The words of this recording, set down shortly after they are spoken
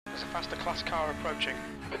There's a faster class car approaching.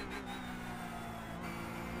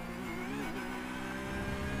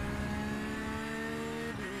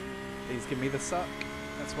 Please give me the suck.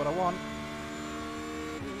 That's what I want.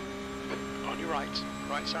 On your right.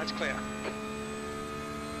 Right side's clear.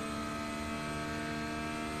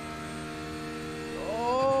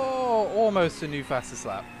 Oh, almost a new fastest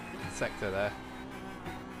lap sector there.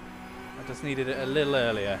 I just needed it a little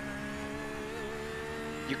earlier.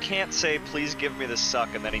 You can't say, please give me the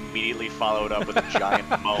suck, and then immediately follow it up with a giant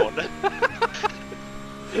moan.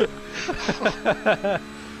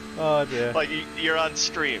 Oh dear. Like, you're on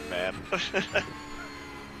stream, man.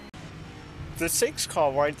 The 6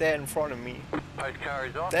 car right there in front of me.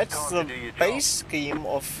 That's the base scheme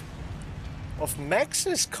of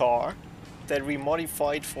Max's car that we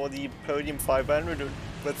modified for the Podium 500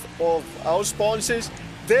 with all of our sponsors.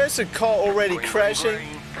 There's a car already crashing.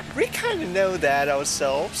 We kind of know that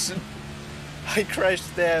ourselves. I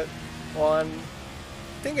crashed there on,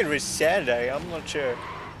 I think it was Saturday, I'm not sure.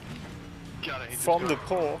 From the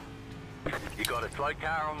pole. You got a slow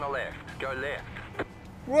car on the left. Go left.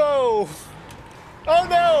 Whoa! Oh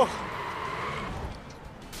no!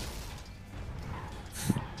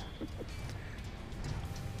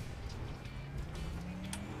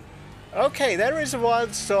 Okay, that was a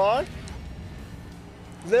wild start.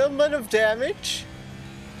 Little bit of damage.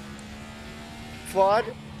 But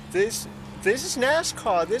this is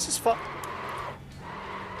NASCAR. This is fun.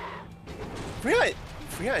 We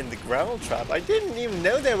are in the gravel trap. I didn't even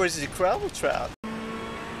know there was a gravel trap.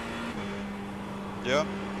 Ja.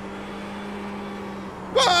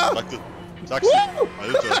 Ah! Sag's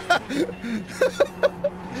Alter.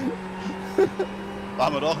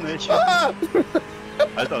 Machen wir doch nicht. Ah!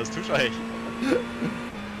 Alter, was tust du eigentlich?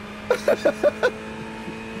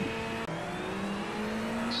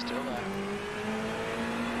 Still there.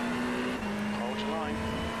 Hold your line.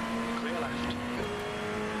 Clear left.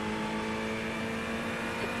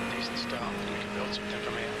 Decent start. You can build something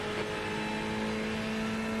from here.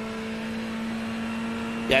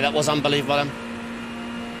 Yeah, that was unbelievable.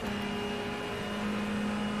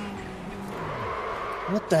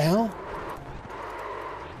 What the hell?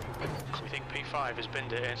 We think P5 has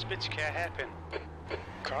binned it in. Spits your care hairpin.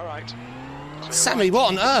 Car right. Clear Sammy, right. what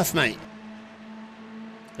on earth, mate?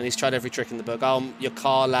 And he's tried every trick in the book. Oh, your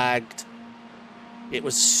car lagged. It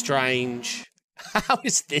was strange. How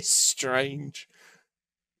is this strange?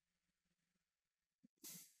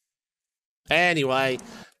 Anyway,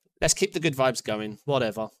 let's keep the good vibes going.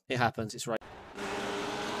 Whatever. It happens. It's right.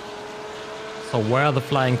 So where are the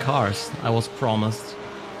flying cars I was promised?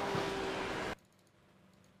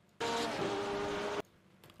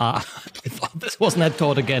 Ah, this was Ned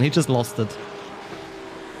Todd again. He just lost it.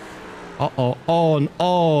 Uh-oh. Oh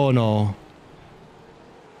no.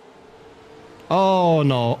 Oh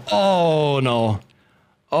no. Oh no.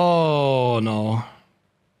 Oh no.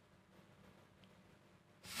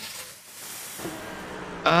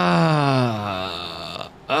 Ay.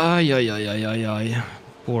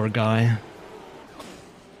 Poor guy.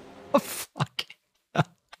 Oh, fuck.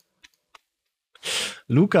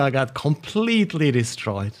 Luca got completely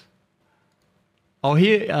destroyed. Oh,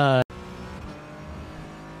 he, Left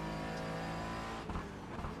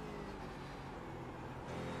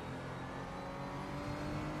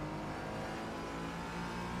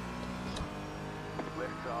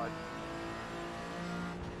side.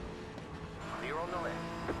 Clear on the left.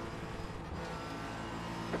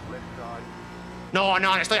 Left side. No,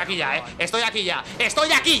 estoy aquí ya, Estoy aquí ya.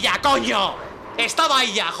 ¡Estoy aquí ya, coño! ¡Estaba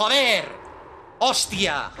ahí ya, joder!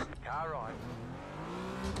 ¡Hostia! Car right.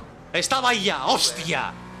 ¡Estaba ahí ya,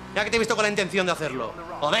 hostia! Ya que te he visto con la intención de hacerlo.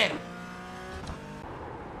 ¡Joder!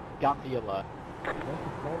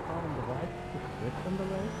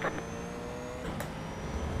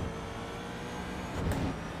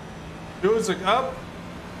 Music up.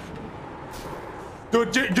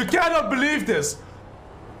 Dude, you cannot believe this.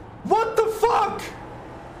 What the fuck?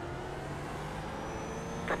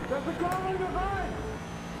 There's a car on the right.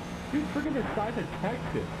 You freaking decided to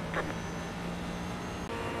text it.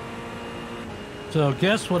 So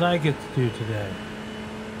guess what I get to do today?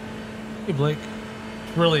 Hey Blake,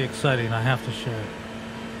 it's really exciting. I have to share it.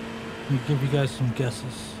 Let me give you guys some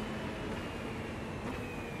guesses.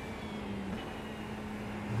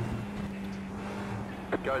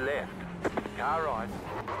 Go left. Car right.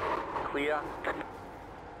 Clear.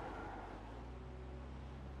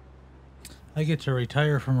 I get to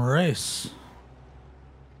retire from a race.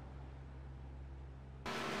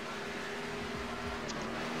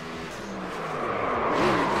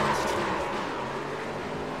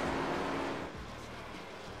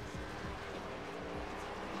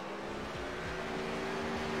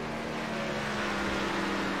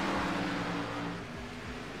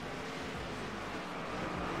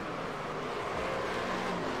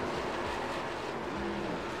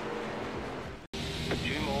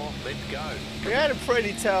 go. We had a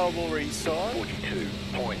pretty terrible restart.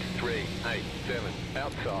 42.387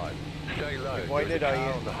 outside. Stay low. Why There's did a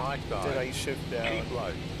car on the high side. I shift down? Keep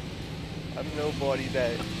low. I'm nobody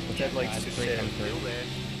that likes to sit. Still there.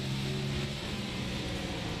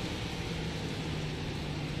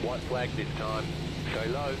 White flag this time. Stay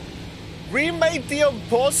low. We made the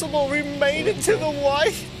impossible. We made it to the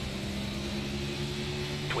white.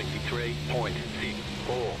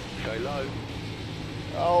 23.64. Stay low.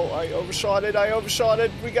 Oh, I overshot it.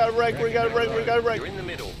 We got a wreck. We got a wreck. You're in the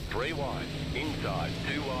middle. 3 wide. Inside.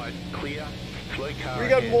 2 wide. Clear. Slow car. We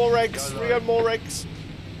got ahead. more wrecks. Go We low. got more wrecks.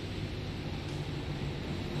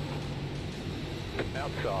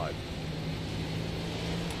 Outside.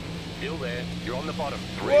 Still there. You're on the bottom.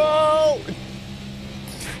 3 Whoa! wide.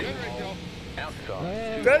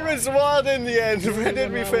 Outside. That was wild in the end. Where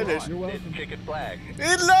did we finish? Checkered flag.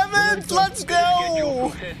 11th. Let's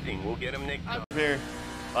go. Testing. We'll get them next time. Here.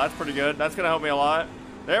 Well, that's pretty good. That's gonna help me a lot.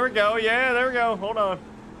 There we go. Yeah, there we go. Hold on.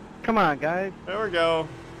 Come on, guys. There we go.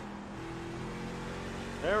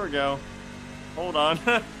 There we go. Hold on.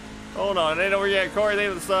 Hold on. It ain't over yet. Corey, thank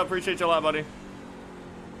you for the sub. Appreciate you a lot, buddy.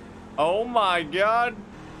 Oh my god.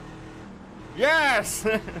 Yes!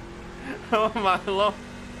 Oh my lord.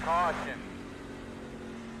 Caution.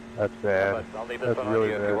 That's bad. I'll leave That's this one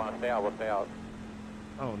really on you if you bad. want to stay out. We'll stay out.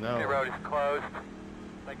 Oh The no. road is closed.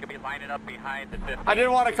 They could be lining up behind the 50. I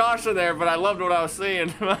didn't want to caution there, but I loved what I was seeing.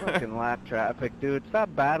 Fucking lap traffic, dude. Stop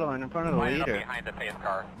battling in front of the Lining up leader. behind the pace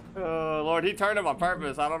car. Oh lord, he turned him on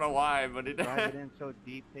purpose. I don't know why, but he did. Drive it in so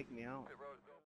deep, take me out.